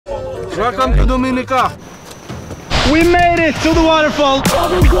Welcome to Dominica. We made it to the waterfall.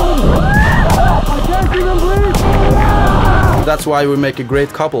 That's why we make a great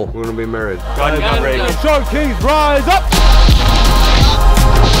couple. We're gonna be married. Shark Kings, rise up!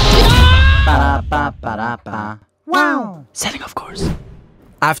 Wow! Sailing, of course.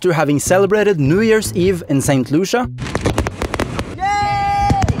 After having celebrated New Year's Eve in St. Lucia,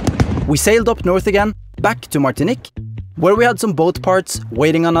 we sailed up north again, back to Martinique, where we had some boat parts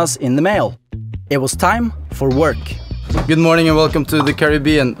waiting on us in the mail. It was time for work. Good morning and welcome to the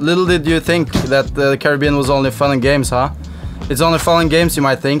Caribbean. Little did you think that the Caribbean was only fun and games, huh? It's only fun and games, you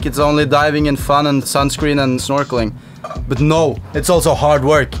might think. It's only diving and fun and sunscreen and snorkeling. But no, it's also hard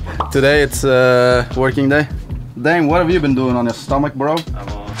work. Today it's working day. Dang, what have you been doing on your stomach, bro?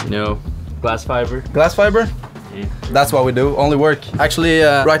 Glass fiber. Glass fiber? Yeah. That's what we do, only work. Actually,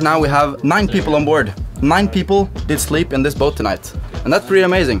 right now we have 9 people on board. 9 people did sleep in this boat tonight. And that's pretty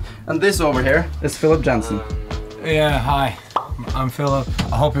amazing. And this over here is Philip Jensen. Yeah, hi. I'm Philip.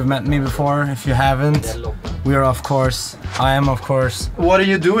 I hope you've met me before. If you haven't, we are of course. I am of course. What are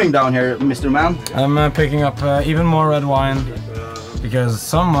you doing down here, Mr. Man? I'm picking up even more red wine because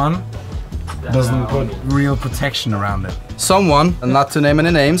someone doesn't put real protection around it. Someone, and not to name any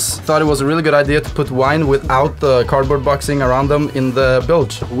names, thought it was a really good idea to put wine without the cardboard boxing around them in the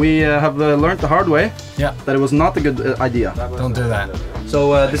bilge. We have learned the hard way that it was not a good idea. Don't do that.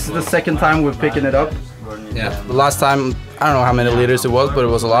 So this is the second time we're picking it up. Yeah. The last time, I don't know how many liters it was, but it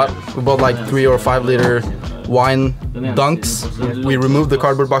was a lot. We bought like 3 or 5 liter wine dunks. We removed the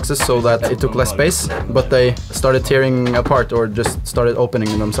cardboard boxes so that it took less space, but they started tearing apart or just started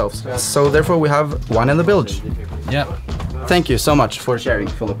opening themselves. So therefore we have wine in the bilge. Yeah. Thank you so much for sharing,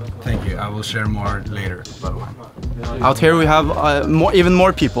 Philip. Thank you. I will share more later. Out here we have even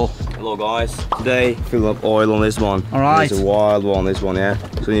more people. Hello guys. Today, fill up oil on this one. Alright. It's a wild one, this one, yeah.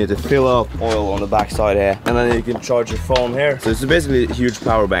 So you need to fill up oil on the back side here. And then you can charge your phone here. So it's basically a huge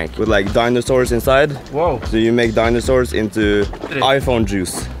power bank with like dinosaurs inside. Whoa. So you make dinosaurs into iPhone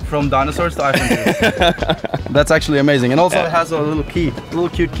juice. From dinosaurs to iPhone juice. That's actually amazing. And also it has a little key, a little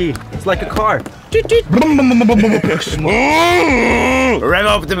cute key. It's like a car. Rev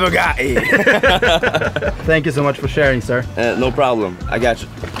up the Bugatti! Thank you so much for sharing, sir. No problem, I got you.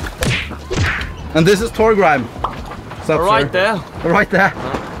 And this is Torgrim. Right there. Right there.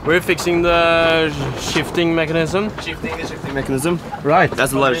 We're fixing the shifting mechanism. Shifting the shifting mechanism. Right.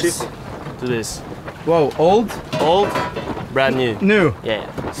 That's a lot of shift. To this. Whoa, old? Old, brand new. New. Yeah.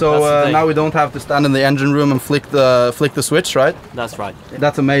 So now we don't have to stand in the engine room and flick the switch, right? That's right.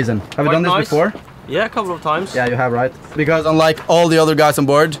 That's amazing. Have you done this before? Yeah, a couple of times. Yeah, you have, right? Because unlike all the other guys on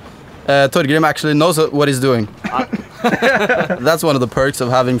board, Torgrim actually knows what he's doing. That's one of the perks of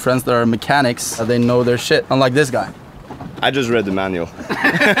having friends that are mechanics. They know their shit, unlike this guy. I just read the manual.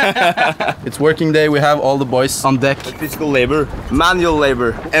 It's working day, we have all the boys on deck. Physical labor, manual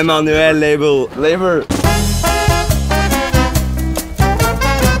labor, Emmanuel labor.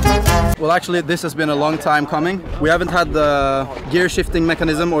 Well, actually, this has been a long time coming. We haven't had the gear shifting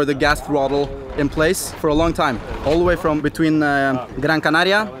mechanism or the gas throttle in place for a long time. All the way from between Gran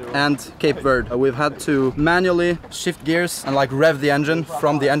Canaria and Cape Verde. We've had to manually shift gears and like rev the engine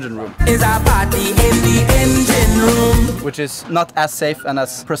from the engine room. Is a party in the engine room. Which is not as safe and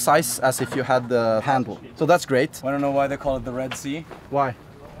as precise as if you had the handle. So that's great. I don't know why they call it the Red Sea. Why?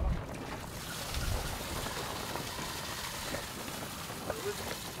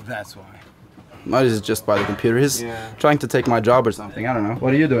 That's why. No, this is just by the computer. He's trying to take my job or something. I don't know.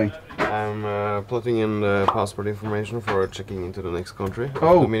 What are you doing? I'm plotting in the passport information for checking into the next country,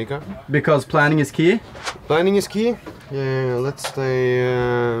 Dominica. Because planning is key? Planning is key. Yeah, let's stay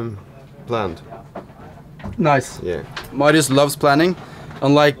planned. Nice. Yeah. Marius loves planning,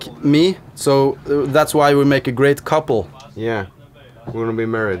 unlike me. So that's why we make a great couple. Yeah, we're gonna be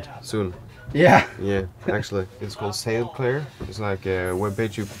married soon. Yeah. Yeah, actually, it's called Sail Clear. It's like a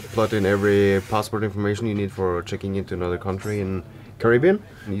webpage you plot in every passport information you need for checking into another country in Caribbean.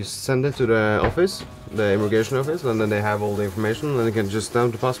 You send it to the office, the immigration office, and then they have all the information, and they can just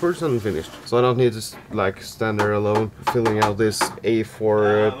stamp the passports and finished. So I don't need to like stand there alone filling out this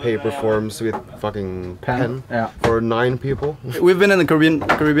A4 paper forms with fucking pen for 9 people. We've been in the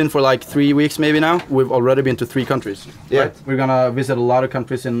Caribbean for like 3 weeks maybe now. We've already been to 3 countries. Yeah. Right? We're gonna visit a lot of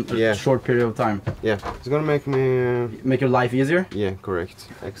countries in a short period of time. Yeah, it's gonna make me... Make your life easier? Yeah, correct.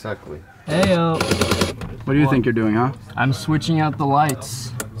 Exactly. Heyo. What do you think you're doing, huh? I'm switching out the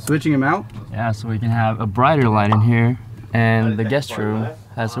lights. Switching them out? Yeah, so we can have a brighter light in here, and the guest room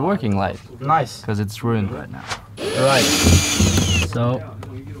has a working light. Nice. Because it's ruined right now. Right. So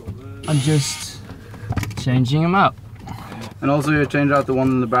I'm just changing them out. And also you changed out the one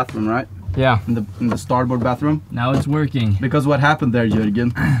in the bathroom, right? Yeah, In the starboard bathroom. now it's working. Because what happened there,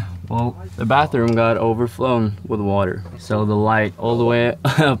 Jürgen? Well, the bathroom got overflown with water. So the light all the way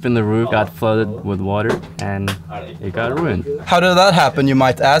up in the roof got flooded with water and it got ruined. How did that happen, you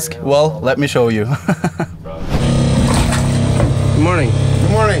might ask? Well, let me show you. Good morning.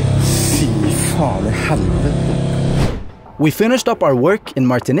 Good morning. We finished up our work in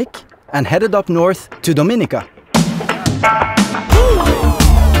Martinique and headed up north to Dominica.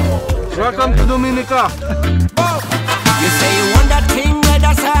 Welcome to Dominica. You say you want that thing red,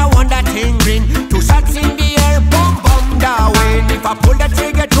 I say I want that thing green. Two shots in the air, boom, boom, down. If I pull the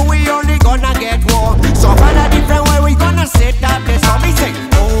trigger, two, we only gonna get war. So find a different way, we gonna set that place. So me say,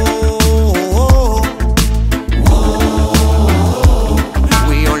 oh,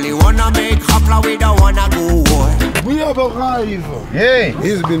 we only wanna make hopla, we don't wanna go war. We have arrived. Hey!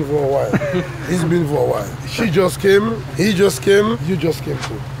 He's been for a while. He's been for a while. She just came, he just came, you just came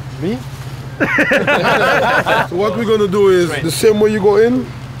too. Me? So what we're gonna do is the same way you go in,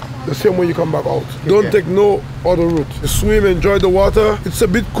 the same way you come back out. Don't take no other route. Swim, enjoy the water. It's a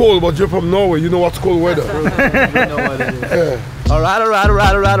bit cold, but you're from Norway, you know what's cold weather. Yeah.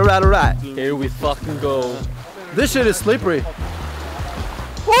 Alright. Here we fucking go. This shit is slippery.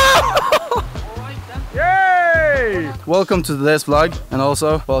 Yay! Welcome to today's vlog, and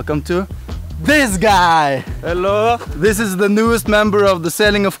also welcome to this guy. Hello. This is the newest member of the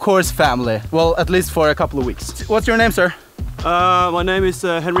Sailing of Course family. Well, at least for a couple of weeks. What's your name, sir? My name is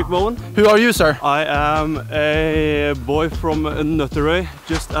Henrik Bowen. Who are you, sir? I am a boy from Nøtterøy,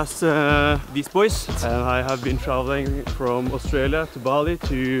 just as these boys. And I have been traveling from Australia to Bali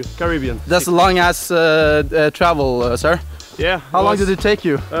to Caribbean. That's a long ass travel, sir. Yeah. How long did it take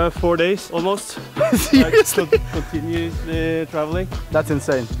you? 4 days almost. Seriously? Continuously traveling. That's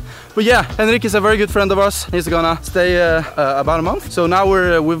insane. But yeah, Henrik is a very good friend of ours. He's gonna stay about a month. So now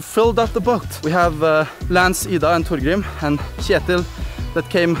we've filled up the boat. We have Lance, Ida and Torgrim and Kjetil that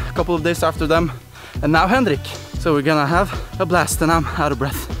came a couple of days after them. And now Henrik. So we're gonna have a blast and I'm out of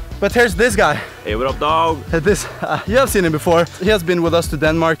breath. But here's this guy. Hey, what up, dog? You have seen him before. He has been with us to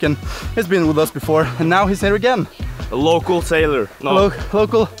Denmark and he's been with us before. And now he's here again. A local sailor. No.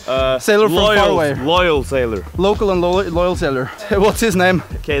 Local sailor from far away. Loyal sailor. Local and loyal sailor. What's his name?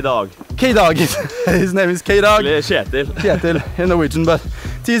 K-dog. K-Dog. His name is K-Dog. Kjetil. Kjetil in Norwegian, but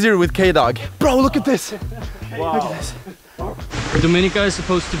it's easier with K-Dog. Bro, look at this. Wow. Look at this. Dominica is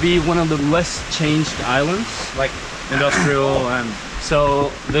supposed to be one of the less changed islands, like industrial, and so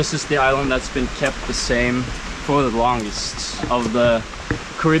this is the island that's been kept the same for the longest of the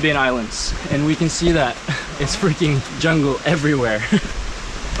Caribbean islands, and we can see that it's freaking jungle everywhere.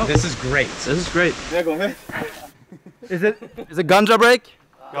 This is great. This is great. Is it ganja break?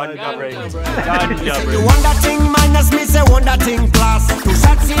 Ganja break. You want that thing minus me, say want that thing plus. Two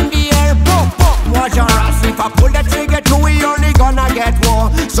shots in the air, boom, boom, watch your ass. If I pull the trigger, two, we only gonna get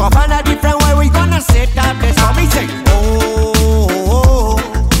war. So find a different way, we gonna set that place. So we say,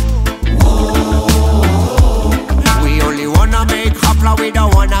 we only wanna make hopla, we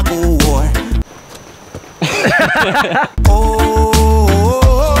don't wanna go war.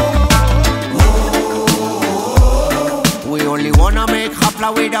 We only wanna make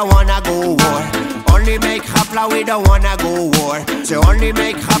hopla, we don't wanna go war. Only make hopla, we don't wanna go war. So only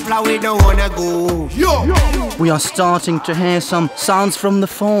make hopla, we don't wanna go. We are starting to hear some sounds from the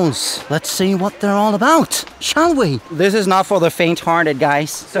falls. Let's see what they're all about, shall we? This is not for the faint-hearted,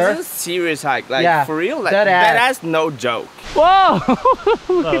 guys. Sir? This is a serious hike, like Yeah, for real, like, dead ass. that's no joke. Whoa!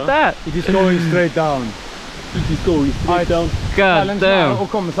 Look at that! It is going straight down. It is going straight down. God damn!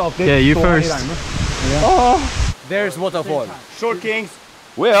 Yeah, you first. There's waterfall. Short Kings.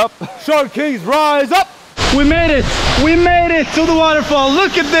 Way up. Short Kings, rise up! We made it! We made it to the waterfall!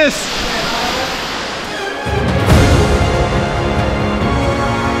 Look at this!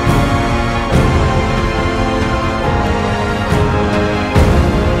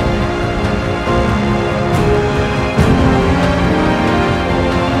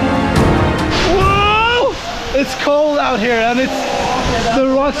 Whoa! It's cold out here and the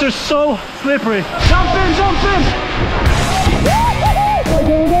rocks are so slippery. Jump in, jump in!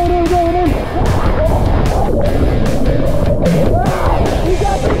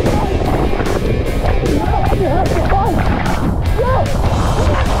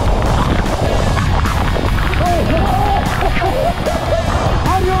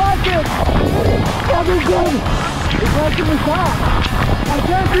 How do you like it? That is good. It's like in the top. I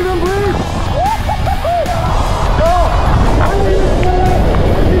can't even breathe.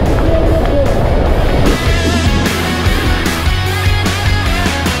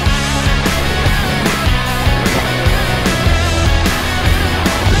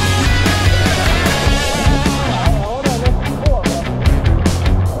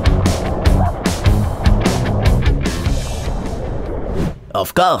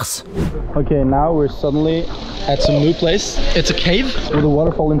 course. Okay, now we're suddenly at some new place. It's a cave with a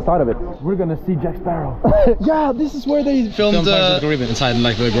waterfall inside of it. We're gonna see Jack Sparrow. Yeah, this is where they filmed Pirates of the Caribbean inside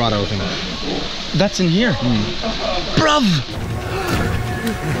like the grotto thing. That's in here. Bruv!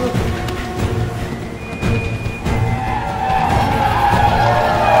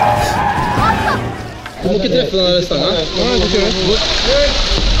 Du må ikke treffe den der stangen.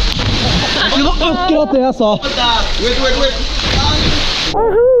 Det var akkurat det jeg sa. Wait.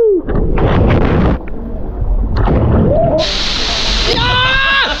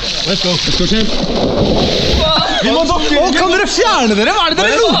 Let's go, champ. Vi må dokke! Kan dere fjerne dere? Hva er det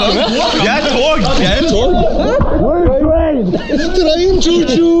dere roter med? Jeg er tog! We're trained! It's train,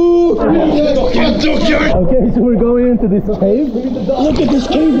 choo-choo! Okay, so we're going into this cave. Look at this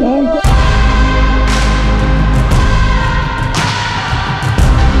cave, guys!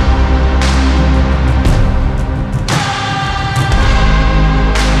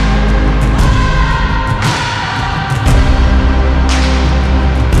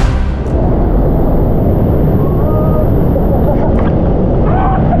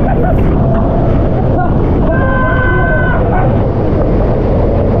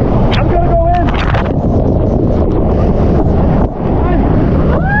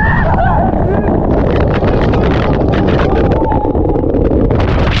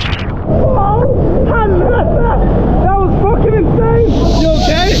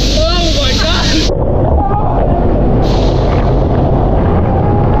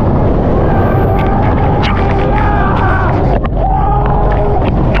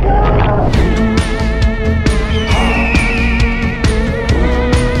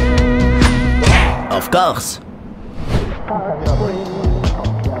 Course.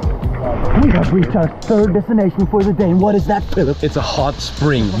 We have reached our third destination for the day. And what is that, Philip? It's a hot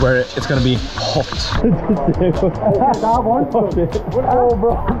spring where it's gonna be hot.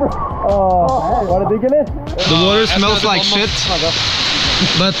 The water smells like shit,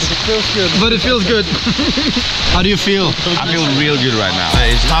 but it feels good. How do you feel? I feel real good right now.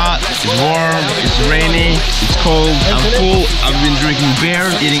 It's hot, it's warm, it's rainy, it's cold. I'm full. I've been drinking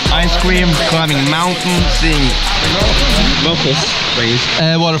beer, eating ice cream, climbing mountains, seeing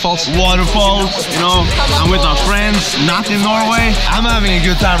Waterfalls. waterfalls. You know, I'm with my friends, not in Norway. I'm having a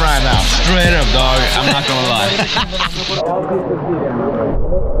good time right now. Straight up, dog. I'm not gonna lie.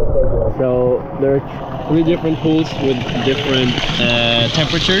 So there are 3 different pools with different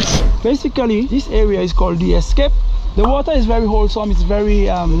temperatures. Basically, this area is called the escape. The water is very wholesome, it's very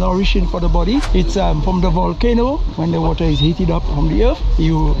nourishing for the body. It's from the volcano. When the water is heated up from the earth,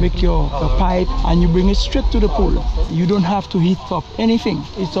 you make your pipe and you bring it straight to the pool. You don't have to heat up anything,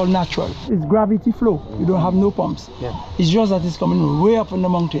 it's all natural. It's gravity flow, you don't have no pumps. It's just that it's coming way up in the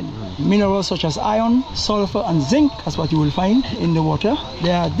mountain. Minerals such as iron, sulfur and zinc, that's what you will find in the water.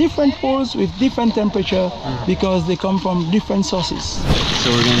 There are different pools with different temperature because they come from different sources. So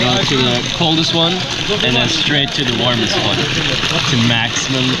we're gonna go to the coldest one and then straight to the warmest one to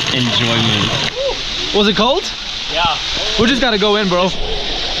maximum enjoyment. Was it cold? Yeah. We just gotta go in, bro.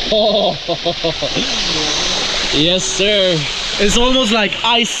 Oh. Yes, sir. It's almost like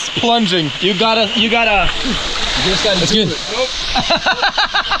ice plunging. You gotta. It's good.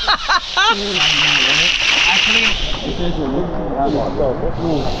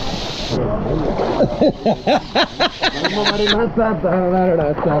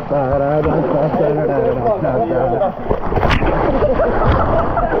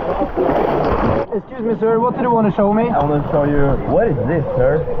 Excuse me, sir. What do you want to show me? I want to show you. What is this,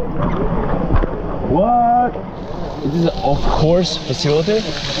 sir? What? Is this an off-course facility?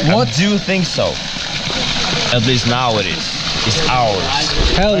 What? I do think so. At least now it is. It's ours.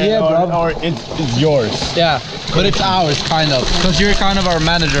 Hell yeah, bro. Or it's yours. Yeah, but it's ours, kind of. Because you're kind of our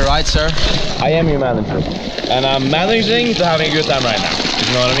manager, right, sir? I am your manager. And I'm managing to having a good time right now.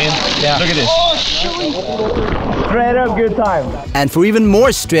 You know what I mean? Yeah. Look at this. Oh, straight up good time. And for even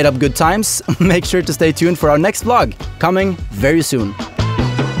more straight up good times, make sure to stay tuned for our next vlog, coming very soon.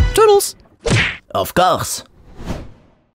 Toodles! Of course.